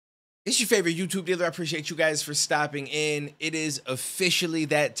It's your favorite YouTube dealer. I appreciate you guys for stopping in. It is officially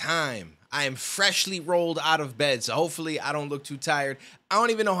that time. I am freshly rolled out of bed, so hopefully I don't look too tired. I don't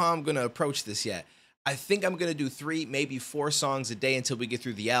even know how I'm going to approach this yet. I think I'm going to do 3, maybe 4 songs a day until we get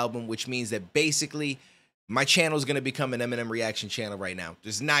through the album, which means that basically my channel is going to become an Eminem reaction channel right now.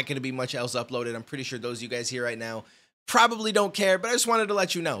 There's not going to be much else uploaded. I'm pretty sure those of you guys here right now probably don't care, but I just wanted to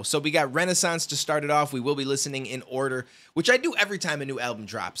let you know. So we got Renaissance to start it off. We will be listening in order, which I do every time a new album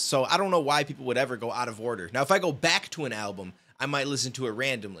drops. So I don't know why people would ever go out of order. Now, if I go back to an album, I might listen to it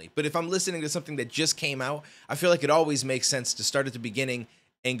randomly. But if I'm listening to something that just came out, I feel like it always makes sense to start at the beginning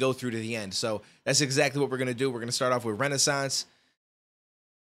and go through to the end. So that's exactly what we're going to do. We're going to start off with Renaissance.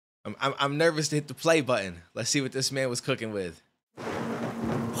 I'm nervous to hit the play button. Let's see what this man was cooking with.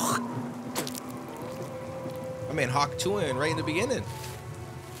 I mean, Hawk 2 in right in the beginning.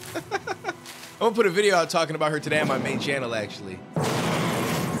 I'm gonna put a video out talking about her today on my main channel, actually.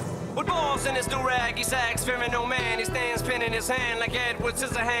 With balls in his durag, he sags, fearing no man. He stands pen in his hand like Edward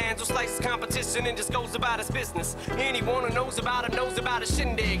Scissorhands, who slices competition and just goes about his business. Anyone who knows about him knows about his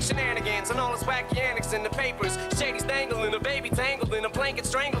shindig, shenanigans, and all his wacky antics in the papers. Shady's dangling, a baby tangled in a blanket,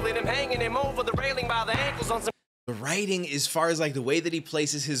 strangling him, hanging him over the railing by the ankles on some. The writing, as far as like the way that he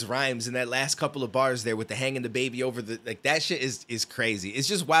places his rhymes in that last couple of bars there with the hanging the baby over the, like that shit is crazy. It's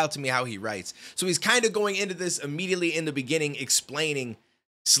just wild to me how he writes. So he's kind of going into this immediately in the beginning explaining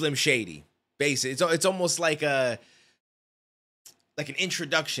Slim Shady. Basically, it's almost like an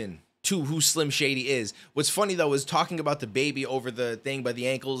introduction to who Slim Shady is. What's funny though is talking about the baby over the thing by the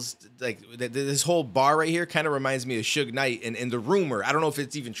ankles, like this whole bar right here kind of reminds me of Suge Knight and the rumor, I don't know if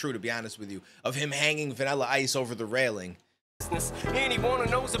it's even true to be honest with you, of him hanging Vanilla Ice over the railing. Anyone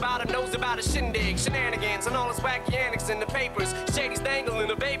who knows about him knows about his shindig, shenanigans, and all his wacky antics in the papers. Shady's dangling,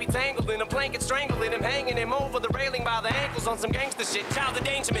 a baby tangled in a blanket, strangling him, hanging him over the railing by the ankles on some gangster shit. Child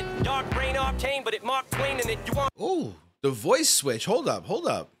endangerment, dark brain arcane, but it Mark Twain in it. You want? Ooh, the voice switch. Hold up.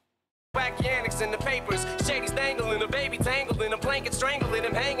 Wacky antics in the papers. Shady's dangling, a baby tangled in a blanket, strangling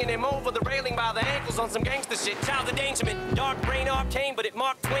him, hanging him over the railing by the ankles on some gangster shit. Child endangerment, dark brain arcane, but it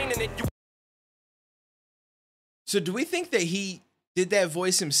Mark Twain in it. So do we think that he did that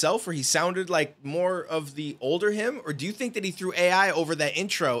voice himself, or he sounded like more of the older him, or do you think that he threw AI over that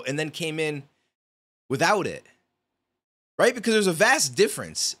intro and then came in without it? Right? Because there's a vast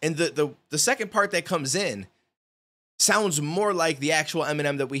difference, and the second part that comes in sounds more like the actual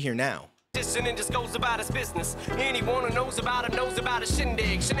Eminem that we hear now. And just goes about his business. Anyone who knows about him knows about his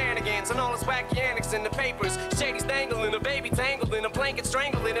shindig, shenanigans, and all his wacky antics in the papers. Shady's dangling, a baby tangled in a blanket,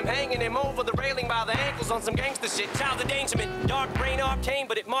 strangling him, hanging him over the railing by the ankles on some gangster shit. Child endangerment, dark brain arcane,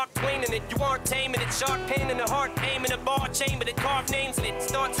 but it Mark Twain in it. You aren't taming it, sharp pain in the heart, aiming a bar chamber that carved names in it.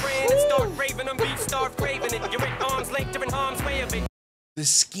 Start spraying and start raving them beef, start craving it. You're at arm's length, different harm's way of it. The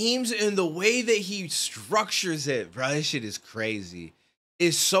schemes and the way that he structures it, bro, this shit is crazy.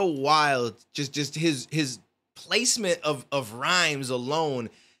 Is so wild. Just his placement of rhymes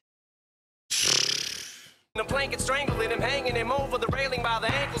alone. A blanket strangling him, hanging him over the railing by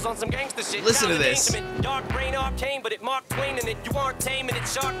the ankles on some gangster shit. Listen to this. Dark brain arcane, but it Mark Twain in it. You aren't taming it,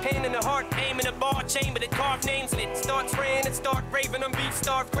 sharp pain in the heart, aiming a bar chamber that carved names in it. Start spraying and start raving them beef,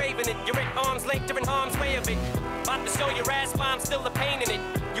 start craving it. You're at arm's length, different harm's way of it. About to show your ass why I'm still a pain in it.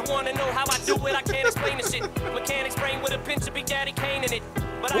 You wanna know how I do it? I can't explain the shit. Mechanics brain with a pinch of Big Daddy Kane in it.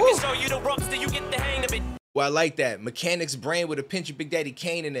 But I can show you the ropes till you get the hang of it. Well, I like that. Mechanics brain with a pinch of Big Daddy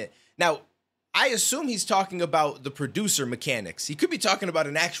Kane in it. Now, I assume he's talking about the producer Mechanics. He could be talking about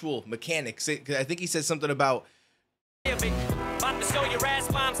an actual Mechanics. I think he said something about. About to show your ass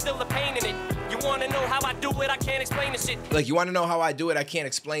why I'm still a pain in it. You wanna know how I do it? I can't explain the shit. Like, you wanna know how I do it? I can't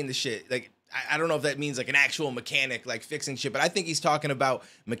explain the shit. Like, I don't know if that means like an actual mechanic, like fixing shit, but I think he's talking about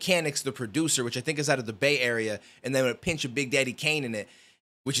Mechanics, the producer, which I think is out of the Bay Area, and then with a pinch of Big Daddy Kane in it,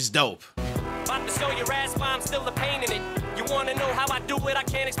 which is dope. About to show your ass why I'm still a pain in it. You wanna know how I do it? I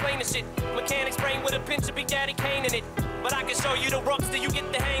can't explain the shit. Mechanics brain with a pinch of Big Daddy Kane in it. But I can show you the ropes till you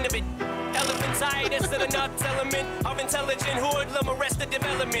get the hang of it. Elephantitis to the nuts element of intelligent hoodlum, arrested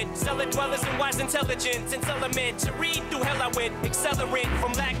development. Cellar dwellers and wise intelligence. It's elementary through hell I went. Accelerant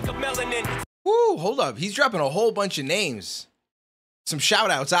from lack of melanin. Woo, hold up. He's dropping a whole bunch of names. Some shout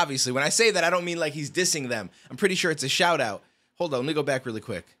outs, obviously. When I say that, I don't mean like he's dissing them. I'm pretty sure it's a shout out. Hold on, let me go back really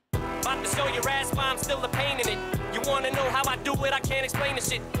quick. About to show your ass why I'm still a pain in it. You wanna know how I do it? I can't explain the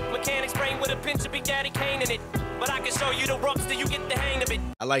shit. Mechanics brain with a pinch of Big Daddy Kane in it. But I can show you the ropes till you get the hang of it.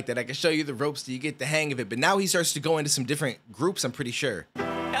 I like that. I can show you the ropes till you get the hang of it. But now he starts to go into some different groups, I'm pretty sure.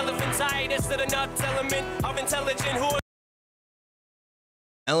 Elephantitis to the nuts element of intelligent hood.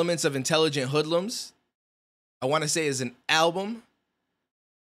 Elements of Intelligent Hoodlums, I want to say is an album.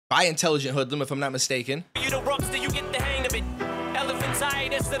 by Intelligent Hoodlum, if I'm not mistaken. You the rockster, you get the hang of it.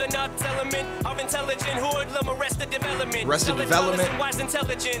 Elephantitis to the nuts element of intelligent hoodlum, arrested development. Arrested development. Wise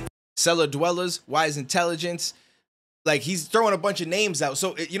intelligence. Cellar dwellers, wise intelligence. Like, he's throwing a bunch of names out.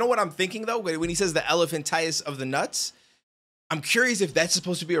 So, you know what I'm thinking, though? When he says the elephantitis of the nuts, I'm curious if that's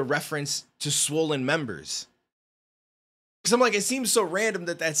supposed to be a reference to swollen members. Because I'm like, it seems so random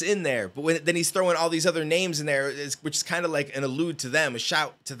that that's in there. But then he's throwing all these other names in there, which is kind of like an allude to them, a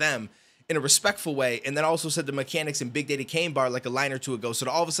shout to them in a respectful way. And then also said the mechanics in Big Daddy Kane bar like a line or two ago. So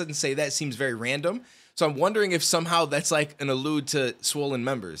to all of a sudden say that seems very random. So I'm wondering if somehow that's like an allude to swollen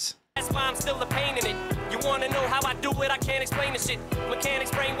members. That's why I'm still a pain in it. You wanna know how I do it? I can't explain the shit. Mechanics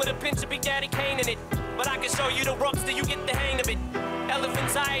brain with a pinch of Big Daddy Kane in it. But I can show you the ropes till you get the hang of it.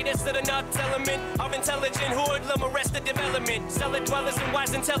 Elephantitis to the nuts element of intelligent hoodlum, arrested development. Cellar dwellers and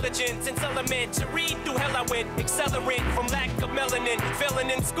wise intelligence. It's elementary, through hell I went. Accelerant from lack of melanin. Failing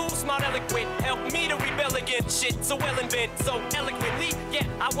in school, smart eloquent. Help me to rebel against shit so well invent. So eloquently, yeah,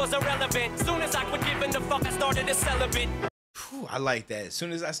 I was irrelevant. Soon as I quit giving the fuck, I started to celibate. Whew, I like that. As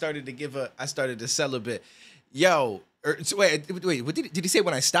soon as I started to celibate. Yo, wait, what did he say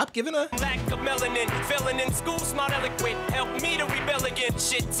when I stopped giving a? Lack of melanin, failing in school, smart eloquent. Help me to rebel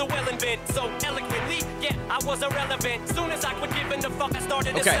against shit so well invent. So eloquently, yeah, I was irrelevant. Soon as I quit giving the fuck, I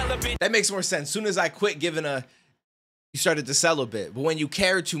started to celibate. That makes more sense. Soon as I quit giving a, you started to celibate. But when you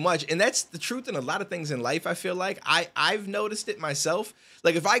care too much, and that's the truth in a lot of things in life, I feel like I've noticed it myself.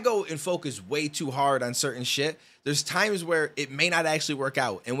 Like if I go and focus way too hard on certain shit, there's times where it may not actually work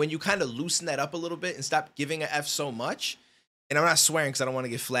out. And when you kind of loosen that up a little bit and stop giving a F so much, and I'm not swearing because I don't want to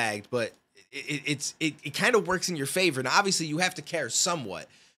get flagged, but it kind of works in your favor. Now, obviously, you have to care somewhat,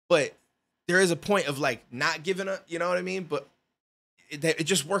 but there is a point of like not giving a, you know what I mean? But it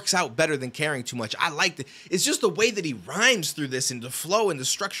just works out better than caring too much. I like it. It's just the way that he rhymes through this and the flow and the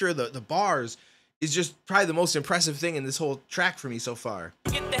structure of the bars is just probably the most impressive thing in this whole track for me so far.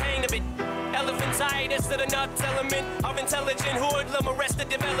 Get the hang of it. Elephantitis to the nuts element of intelligent hoodlum, arrested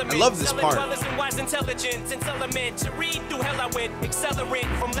development. I love this part. And wise intelligence. It's elementary, through hell I went.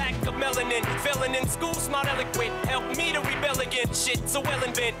 Accelerant from lack of melanin. Failing in school, smart eloquent. Help me to rebel against shit so well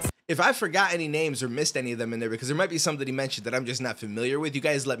invent. If I forgot any names or missed any of them in there, because there might be some that he mentioned that I'm just not familiar with, you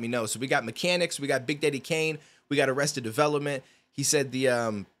guys let me know. So we got Mechanics, we got Big Daddy Kane, we got Arrested Development. He said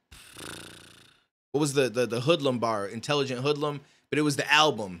the what was the Hoodlum bar, Intelligent Hoodlum, but it was the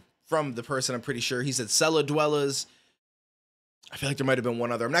album from the person, I'm pretty sure. He said Cellar Dwellers. I feel like there might have been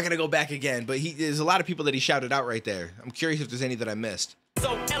one other. I'm not gonna go back again, but there's a lot of people that he shouted out right there. I'm curious if there's any that I missed.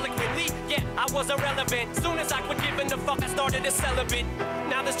 So eloquently, yeah, I was irrelevant. Soon as I quit giving the fuck, I started to celibate.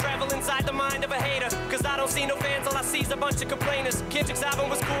 Now there's travel inside the mind of a hater, cause I don't see no fans, all I see is a bunch of complainers. Kendrick's album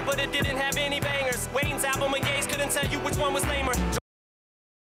was cool, but it didn't have any bangers. Wayne's album and Ye's couldn't tell you which one was lamer.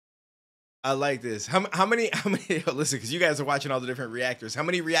 I like this. How many, listen, because you guys are watching all the different reactors. How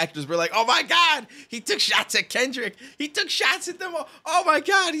many reactors were like, oh my God, he took shots at Kendrick. He took shots at them. Oh my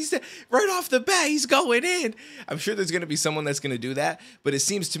God, he said right off the bat, he's going in. I'm sure there's going to be someone that's going to do that. But it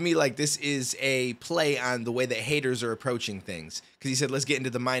seems to me like this is a play on the way that haters are approaching things. Because he said, let's get into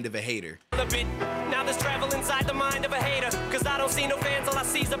the mind of a hater. Now there's travel inside the mind of a hater, cause I don't see no fans, all I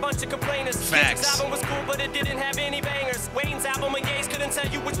see is a bunch of complainers. Facts. Kendrick's album was cool, but it didn't have any bangers. Wayne's album and Ye's couldn't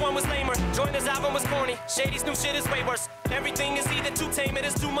tell you which one was lamer. Joyner's album was corny, Shady's new shit is way worse. Everything is either too tame, it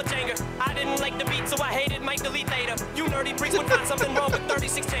is too much anger. I didn't like the beat, so I hated, might delete later. You nerdy freaks would find something wrong with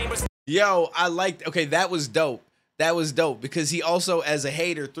 36 chambers. Yo, I liked, okay, that was dope. That was dope because he also, as a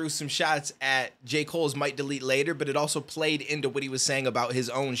hater, threw some shots at J. Cole's Might Delete Later, but it also played into what he was saying about his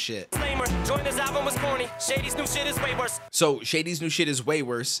own shit. Joyner's album was corny. Shady's new shit is way worse. So Shady's new shit is way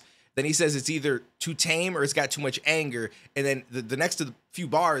worse. Then he says it's either too tame or it's got too much anger. And then the next few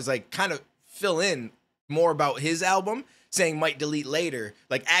bars, like, kind of fill in more about his album, saying might delete later,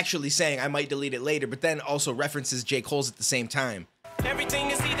 like actually saying I might delete it later, but then also references J. Cole's at the same time. Everything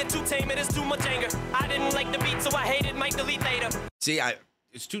is either too tame, it is too much anger. I didn't like the beat, so I hated, might delete later. See,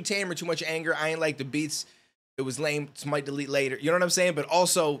 it's too tame or too much anger. I ain't like the beats. It was lame. It might delete later. You know what I'm saying? But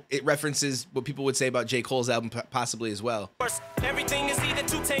also, it references what people would say about J. Cole's album possibly as well. Everything is either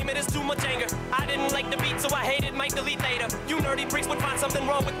too tame, it is too much anger. I didn't like the beat, so I hated, might delete later. You nerdy freaks would find something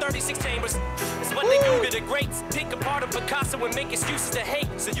wrong with 36 chambers. It's what they do to the greats. Pick apart a Picasso and make excuses to hate.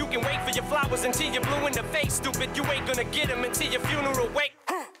 So you can wait for your flowers until you're blue in the face. Stupid, you ain't gonna get them until your funeral wake.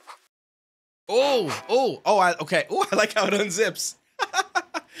 Okay. Oh, I like how it unzips.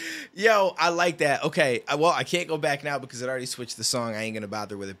 Yo, I like that. Okay, well, I can't go back now because it already switched the song. I ain't gonna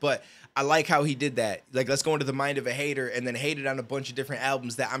bother with it, but I like how he did that. Like, let's go into the mind of a hater and then hated on a bunch of different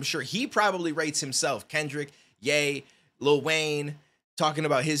albums that I'm sure he probably rates himself. Kendrick, Ye, Lil Wayne, talking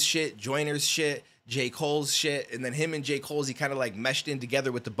about his shit, Joyner's shit, J. Cole's shit, and then him and J. Cole's, he kind of like meshed in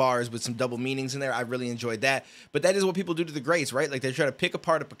together with the bars with some double meanings in there. I really enjoyed that. But that is what people do to the greats, right? Like they try to pick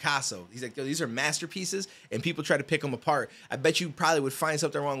apart a Picasso. He's like, yo, these are masterpieces, and people try to pick them apart. I bet you probably would find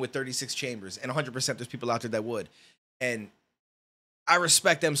something wrong with 36 Chambers, and 100% there's people out there that would. And I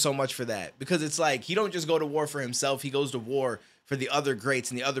respect them so much for that, because it's like he don't just go to war for himself. He goes to war for the other greats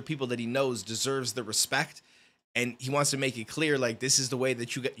and the other people that he knows deserves the respect. And he wants to make it clear, like, this is the way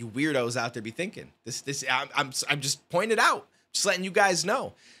that you weirdos out there be thinking. I'm just pointing it out, just letting you guys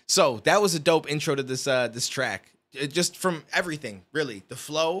know. So that was a dope intro to this track. Just from everything, really, the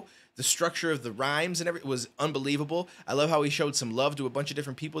flow, the structure of the rhymes, and everything was unbelievable. I love how he showed some love to a bunch of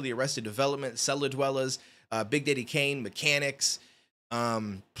different people: the Arrested Development, Cellar Dwellers, Big Daddy Kane, Mechanics,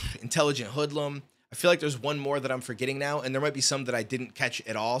 Intelligent Hoodlum. I feel like there's one more that I'm forgetting now, and there might be some that I didn't catch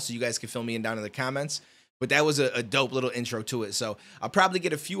at all. So you guys can fill me in down in the comments. But that was a dope little intro to it. So I'll probably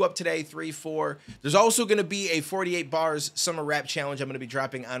get a few up today, 3, 4. There's also going to be a 48 bars summer rap challenge I'm going to be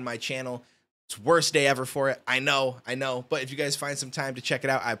dropping on my channel. It's worst day ever for it. I know. But if you guys find some time to check it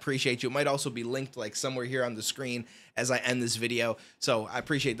out, I appreciate you. It might also be linked like somewhere here on the screen as I end this video. So I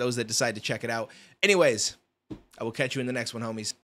appreciate those that decide to check it out. Anyways, I will catch you in the next one, homies.